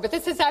before, but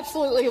this is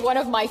absolutely one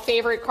of my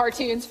favorite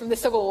cartoons from the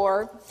Civil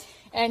War.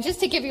 And just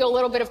to give you a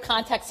little bit of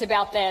context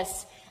about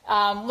this,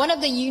 one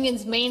of the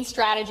Union's main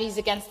strategies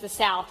against the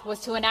South was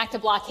to enact a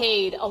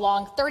blockade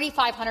along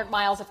 3,500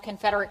 miles of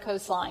Confederate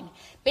coastline,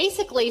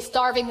 basically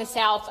starving the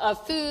South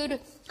of food,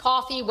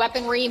 coffee,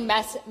 weaponry,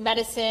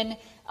 medicine,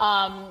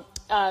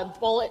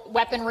 bullet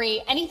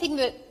weaponry, anything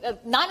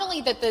that not only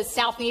that the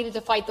South needed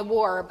to fight the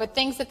war, but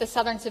things that the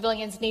Southern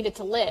civilians needed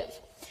to live.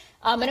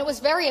 And it was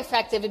very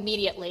effective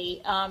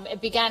immediately.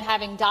 It began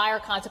having dire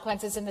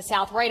consequences in the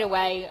South right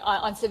away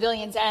on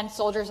civilians and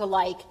soldiers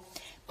alike.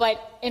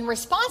 But in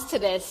response to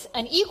this,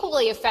 an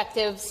equally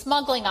effective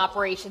smuggling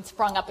operation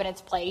sprung up in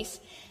its place,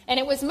 and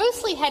it was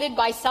mostly headed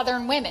by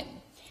Southern women.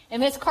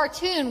 And this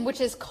cartoon,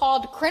 which is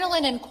called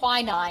Crinoline and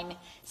Quinine,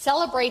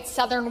 celebrates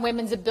Southern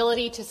women's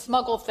ability to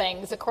smuggle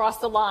things across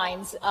the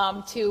lines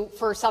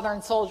for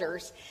Southern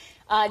soldiers.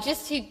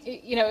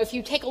 If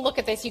you take a look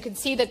at this, you can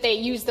see that they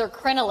use their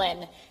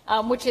crinoline,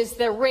 which is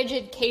the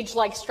rigid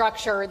cage-like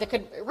structure that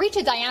could reach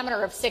a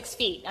diameter of 6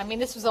 feet. I mean,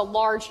 this was a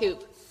large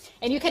hoop.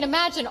 And you can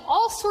imagine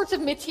all sorts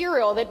of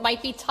material that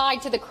might be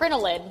tied to the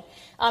crinoline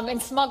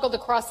and smuggled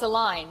across the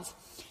lines.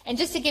 And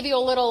just to give you a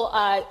little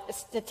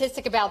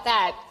statistic about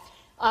that,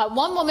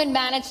 one woman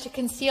managed to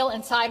conceal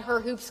inside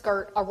her hoop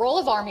skirt a roll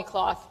of army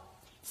cloth,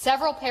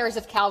 several pairs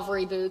of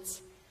cavalry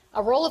boots,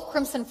 a roll of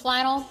crimson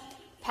flannel,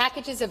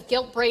 packages of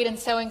gilt braid and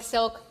sewing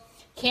silk,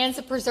 cans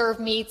of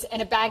preserved meats,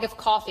 and a bag of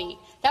coffee.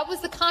 That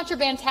was the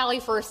contraband tally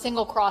for a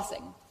single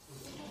crossing.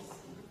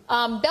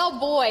 Belle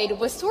Boyd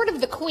was sort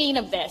of the queen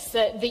of this,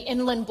 the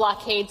inland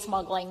blockade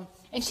smuggling,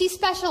 and she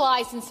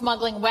specialized in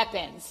smuggling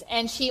weapons,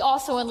 and she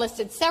also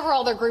enlisted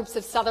several other groups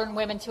of Southern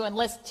women to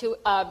enlist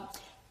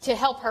to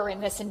help her in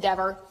this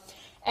endeavor.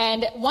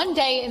 And one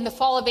day in the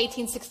fall of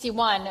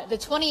 1861, the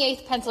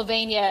 28th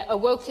Pennsylvania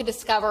awoke to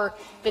discover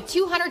that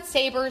 200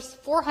 sabers,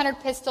 400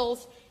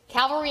 pistols,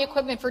 cavalry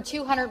equipment for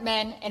 200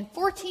 men, and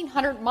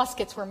 1,400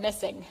 muskets were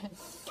missing.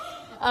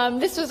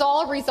 This was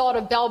all a result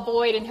of Belle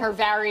Boyd and her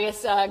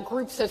various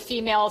groups of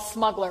female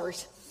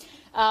smugglers.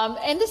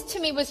 And this, to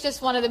me, was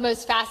just one of the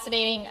most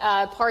fascinating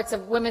parts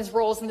of women's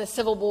roles in the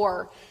Civil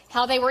War,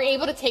 how they were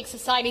able to take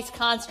society's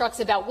constructs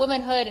about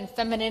womanhood and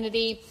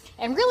femininity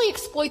and really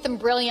exploit them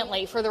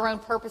brilliantly for their own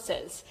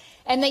purposes.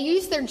 And they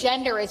used their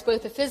gender as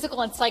both a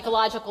physical and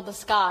psychological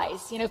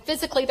disguise. You know,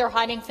 physically, they're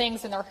hiding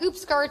things in their hoop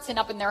skirts and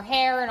up in their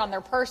hair and on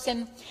their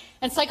person.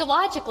 And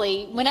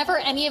psychologically, whenever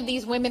any of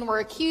these women were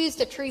accused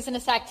of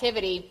treasonous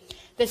activity,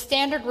 the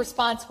standard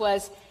response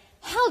was,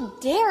 "How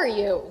dare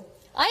you?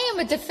 I am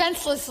a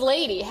defenseless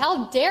lady.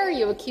 How dare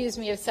you accuse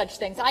me of such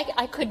things?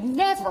 I could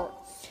never."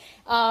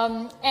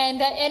 And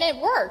it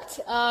worked.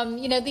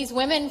 You know, these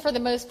women, for the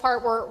most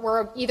part,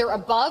 were either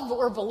above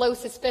or below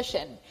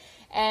suspicion.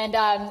 And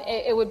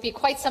it would be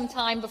quite some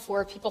time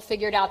before people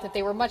figured out that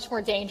they were much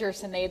more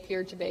dangerous than they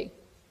appeared to be.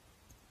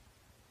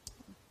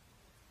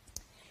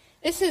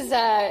 This is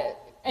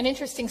an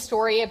interesting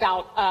story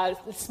about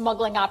the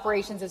smuggling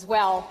operations as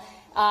well.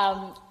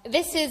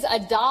 This is a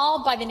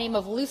doll by the name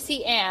of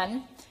Lucy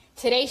Ann.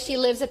 Today she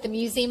lives at the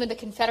Museum of the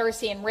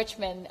Confederacy in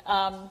Richmond.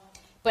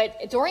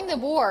 But during the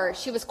war,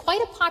 she was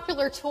quite a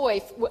popular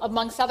toy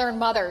among Southern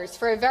mothers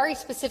for a very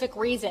specific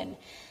reason.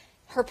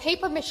 Her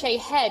papier-mâché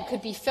head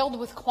could be filled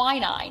with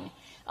quinine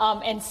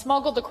and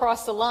smuggled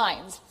across the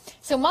lines.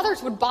 So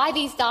mothers would buy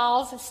these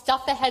dolls,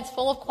 stuff the heads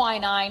full of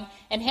quinine,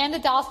 and hand the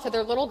dolls to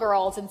their little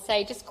girls and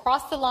say, "Just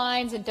cross the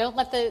lines and don't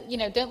let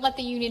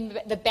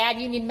the bad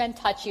Union men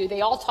touch you."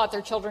 They all taught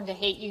their children to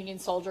hate Union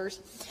soldiers,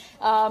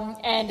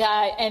 and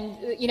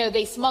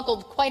they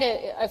smuggled quite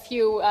a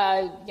few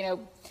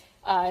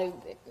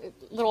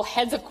little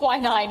heads of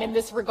quinine in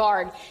this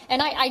regard.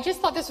 And I just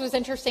thought this was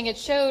interesting. It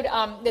showed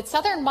that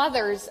Southern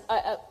mothers,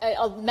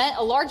 a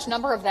large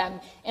number of them,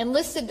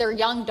 enlisted their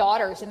young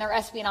daughters in their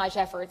espionage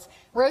efforts.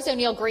 Rose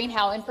O'Neal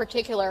Greenhow, in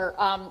particular,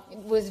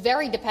 was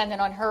very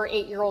dependent on her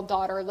 8-year-old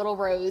daughter, little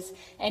Rose,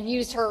 and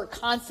used her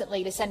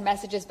constantly to send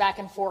messages back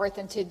and forth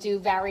and to do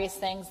various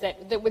things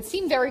that would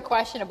seem very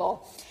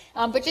questionable.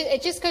 But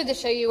it just goes to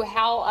show you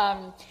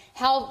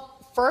how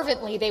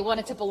fervently they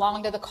wanted to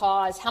belong to the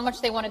cause, how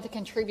much they wanted to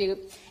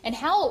contribute, and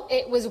how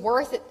it was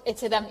worth it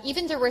to them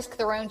even to risk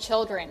their own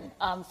children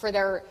for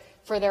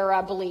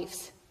their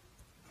beliefs.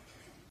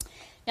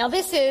 Now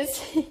this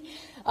is,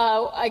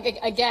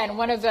 again,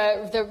 one of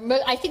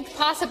I think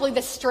possibly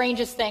the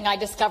strangest thing I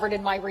discovered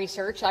in my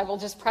research. I will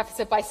just preface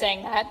it by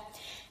saying that.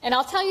 And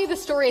I'll tell you the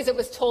story as it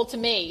was told to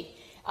me.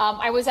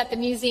 I was at the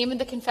Museum of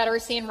the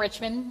Confederacy in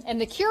Richmond, and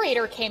the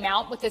curator came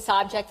out with this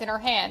object in her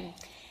hand.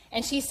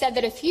 And she said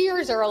that a few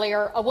years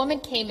earlier, a woman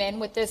came in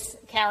with this,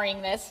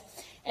 carrying this,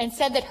 and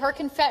said that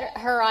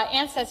her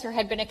ancestor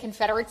had been a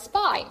Confederate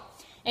spy.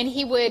 And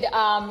he would,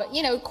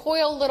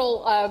 coil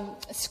little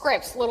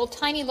scripts,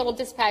 tiny little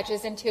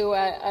dispatches into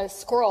a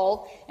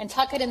scroll and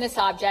tuck it in this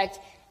object,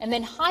 and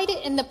then hide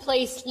it in the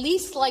place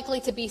least likely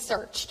to be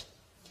searched.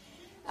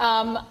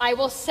 I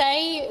will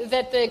say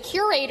that the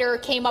curator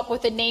came up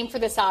with a name for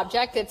this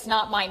object. It's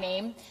not my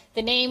name.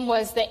 The name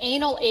was the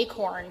anal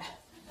acorn.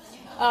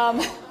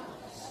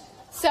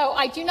 So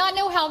I do not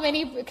know how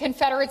many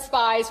Confederate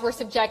spies were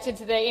subjected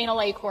to the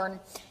anal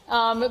acorn.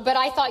 But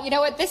I thought, you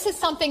know what, this is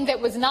something that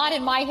was not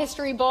in my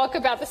history book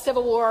about the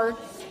Civil War.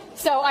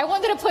 So I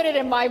wanted to put it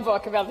in my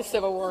book about the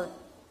Civil War.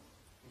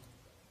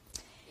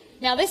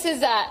 Now this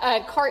is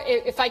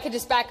if I could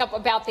just back up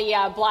about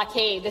the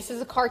blockade. This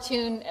is a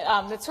cartoon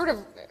that's sort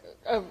of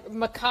a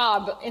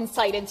macabre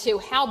insight into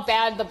how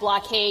bad the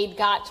blockade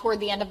got toward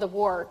the end of the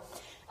war.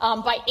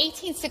 By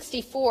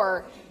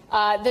 1864,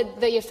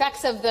 the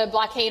effects of the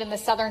blockade in the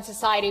Southern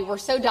society were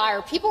so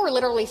dire, people were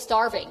literally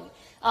starving.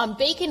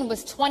 Bacon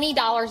was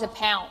 $20 a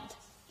pound.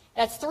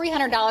 That's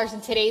 $300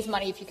 in today's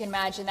money, if you can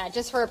imagine that,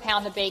 just for a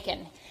pound of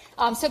bacon.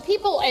 So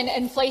people, and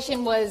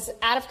inflation was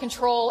out of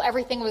control,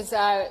 everything was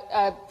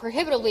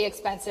prohibitively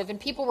expensive, and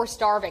people were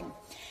starving.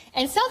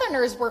 And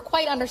Southerners were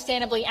quite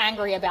understandably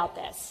angry about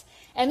this.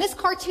 And this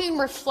cartoon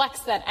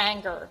reflects that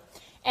anger.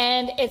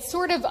 And it's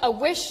sort of a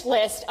wish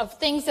list of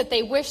things that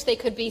they wish they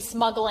could be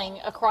smuggling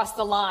across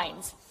the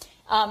lines.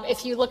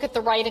 If you look at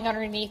the writing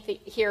underneath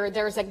here,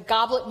 there's a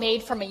goblet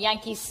made from a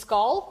Yankee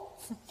skull.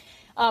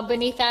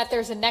 Beneath that,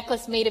 there's a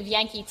necklace made of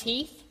Yankee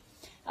teeth.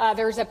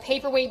 There's a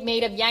paperweight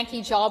made of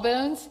Yankee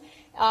jawbones,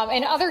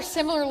 and other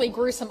similarly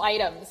gruesome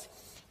items.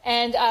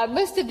 And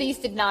most of these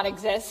did not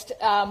exist,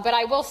 but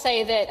I will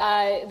say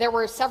that there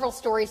were several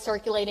stories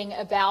circulating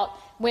about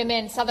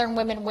Southern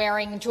women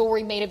wearing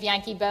jewelry made of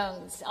Yankee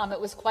bones. It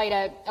was quite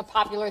a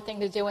popular thing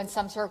to do in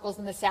some circles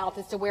in the South,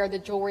 is to wear the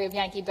jewelry of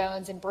Yankee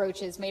bones and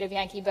brooches made of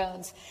Yankee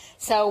bones.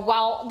 So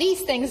while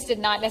these things did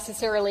not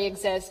necessarily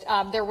exist,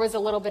 there was a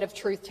little bit of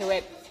truth to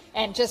it,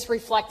 and just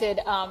reflected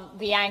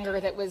the anger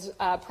that was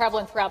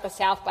prevalent throughout the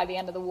South by the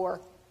end of the war.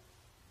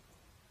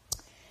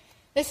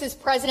 This is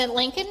President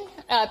Lincoln,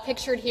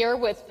 pictured here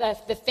with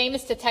the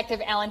famous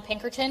detective Allan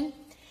Pinkerton.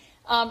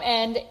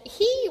 And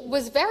he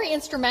was very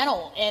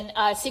instrumental in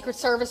Secret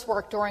Service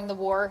work during the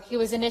war. He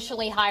was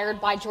initially hired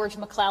by George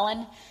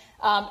McClellan.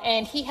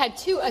 And he had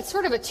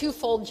sort of a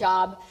twofold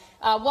job.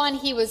 One,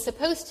 he was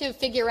supposed to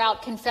figure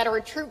out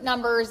Confederate troop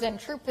numbers and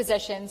troop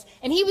positions,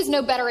 and he was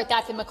no better at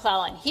that than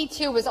McClellan. He,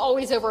 too, was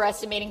always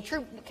overestimating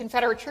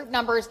Confederate troop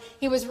numbers.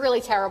 He was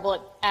really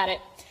terrible at it.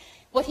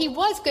 What he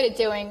was good at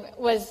doing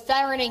was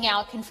ferreting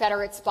out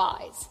Confederate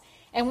spies.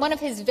 And one of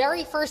his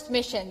very first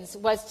missions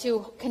was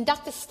to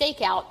conduct a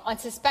stakeout on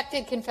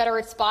suspected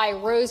Confederate spy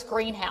Rose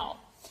Greenhow.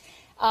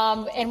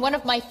 And one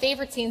of my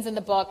favorite scenes in the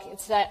book,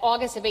 it's that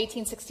August of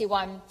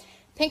 1861,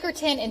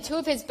 Pinkerton and two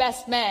of his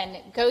best men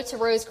go to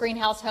Rose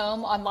Greenhow's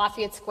home on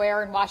Lafayette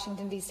Square in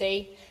Washington,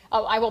 D.C.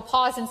 I will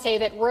pause and say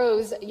that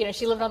Rose,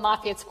 she lived on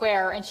Lafayette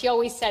Square, and she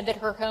always said that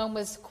her home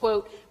was,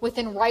 quote,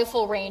 within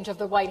rifle range of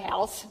the White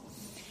House.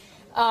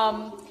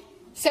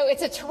 So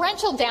it's a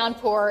torrential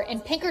downpour,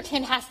 and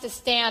Pinkerton has to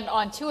stand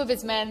on two of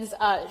his men's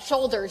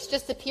shoulders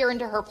just to peer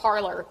into her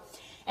parlor.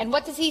 And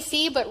what does he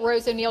see but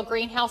Rose O'Neal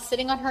Greenhow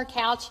sitting on her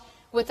couch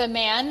with a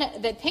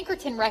man that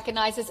Pinkerton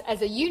recognizes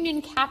as a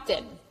Union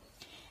captain.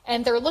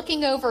 And they're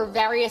looking over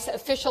various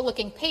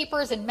official-looking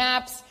papers and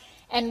maps,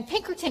 and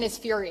Pinkerton is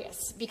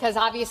furious because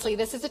obviously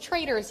this is a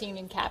traitor's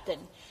Union captain.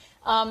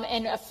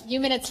 And a few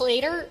minutes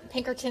later,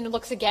 Pinkerton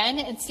looks again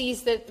and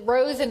sees that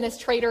Rose and this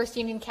traitorous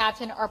Union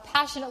captain are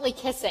passionately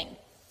kissing,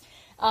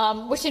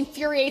 which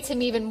infuriates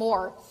him even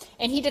more.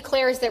 And he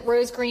declares that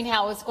Rose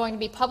Greenhow is going to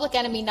be public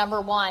enemy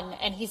number one,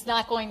 and he's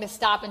not going to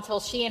stop until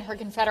she and her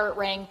Confederate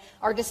ring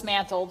are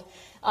dismantled.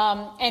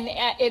 And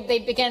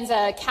it begins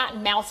a cat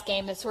and mouse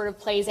game that sort of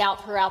plays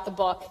out throughout the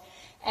book.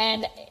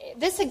 And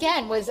this,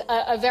 again, was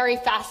a very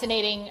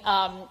fascinating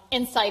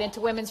insight into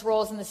women's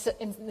roles in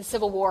the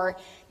Civil War.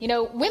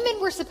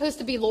 Women were supposed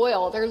to be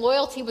loyal. Their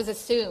loyalty was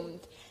assumed.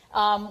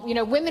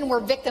 Women were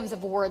victims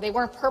of war. They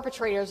weren't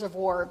perpetrators of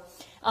war.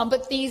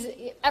 But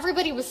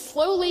everybody was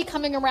slowly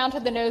coming around to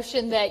the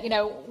notion that,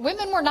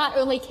 women were not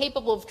only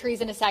capable of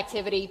treasonous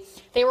activity,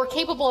 they were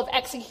capable of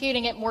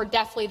executing it more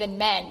deftly than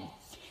men.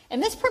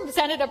 And this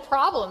presented a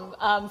problem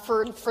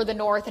for the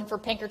North and for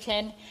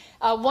Pinkerton.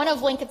 One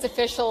of Lincoln's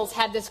officials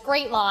had this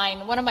great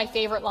line, one of my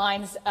favorite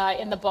lines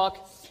in the book,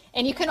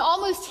 and you can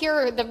almost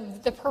hear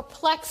the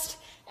perplexed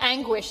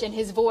anguish in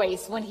his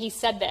voice when he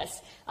said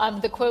this.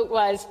 The quote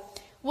was,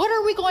 "What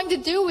are we going to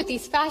do with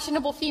these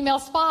fashionable female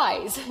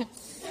spies?"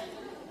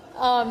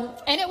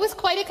 And it was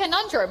quite a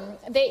conundrum.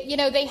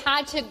 They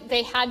had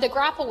to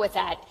grapple with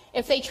that.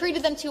 If they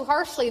treated them too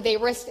harshly, they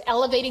risked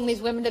elevating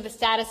these women to the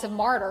status of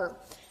martyr.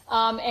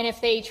 And if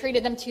they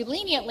treated them too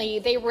leniently,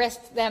 they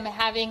risked them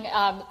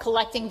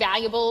collecting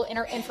valuable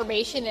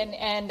information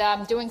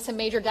and doing some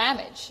major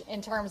damage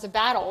in terms of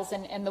battles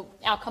and the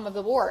outcome of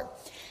the war.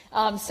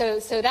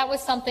 So that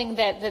was something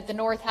that the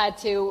North had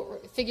to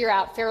figure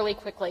out fairly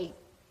quickly.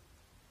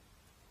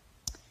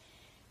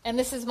 And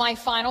this is my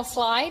final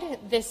slide.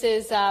 This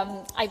is,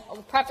 I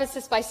preface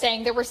this by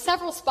saying there were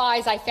several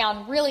spies I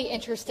found really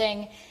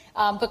interesting,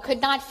 but could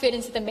not fit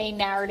into the main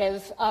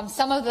narrative.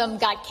 Some of them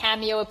got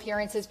cameo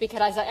appearances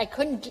because I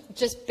couldn't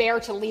just bear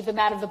to leave them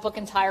out of the book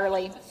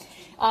entirely.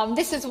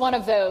 This is one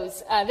of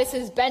those. This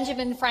is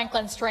Benjamin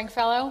Franklin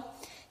Stringfellow.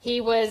 He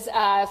was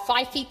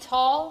 5 feet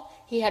tall.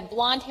 He had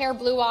blonde hair,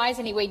 blue eyes,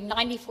 and he weighed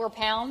 94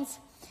 pounds.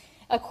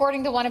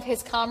 According to one of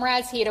his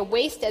comrades, he had a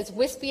waist as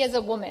wispy as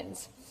a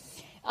woman's.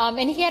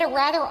 And he had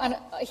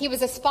he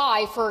was a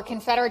spy for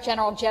Confederate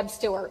General Jeb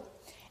Stuart,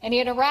 and he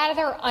had a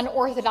rather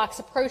unorthodox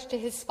approach to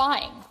his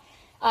spying.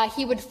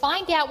 He would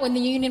find out when the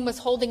Union was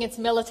holding its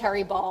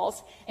military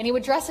balls, and he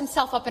would dress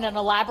himself up in an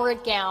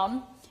elaborate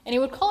gown, and he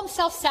would call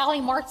himself Sally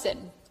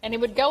Martin, and he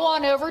would go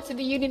on over to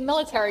the Union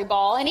military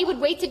ball, and he would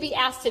wait to be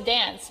asked to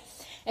dance.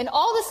 And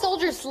all the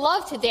soldiers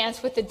loved to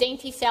dance with the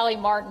dainty Sally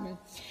Martin.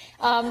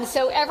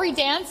 So every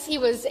dance he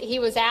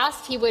was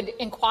asked, he would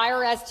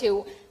inquire as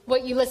to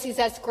what Ulysses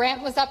S.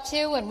 Grant was up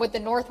to and what the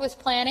North was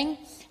planning,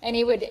 and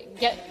he would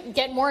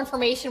get more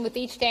information with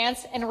each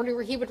dance, and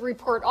he would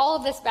report all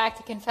of this back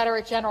to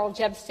Confederate General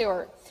Jeb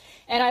Stuart.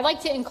 And I'd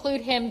like to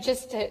include him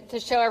just to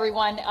show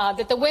everyone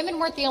that the women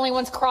weren't the only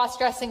ones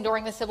cross-dressing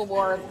during the Civil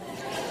War.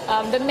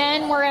 The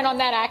men were in on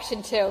that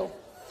action too.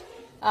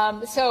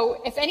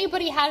 So if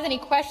anybody has any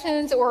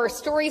questions or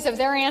stories of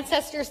their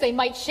ancestors they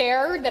might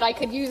share that I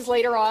could use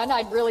later on,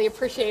 I'd really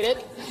appreciate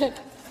it.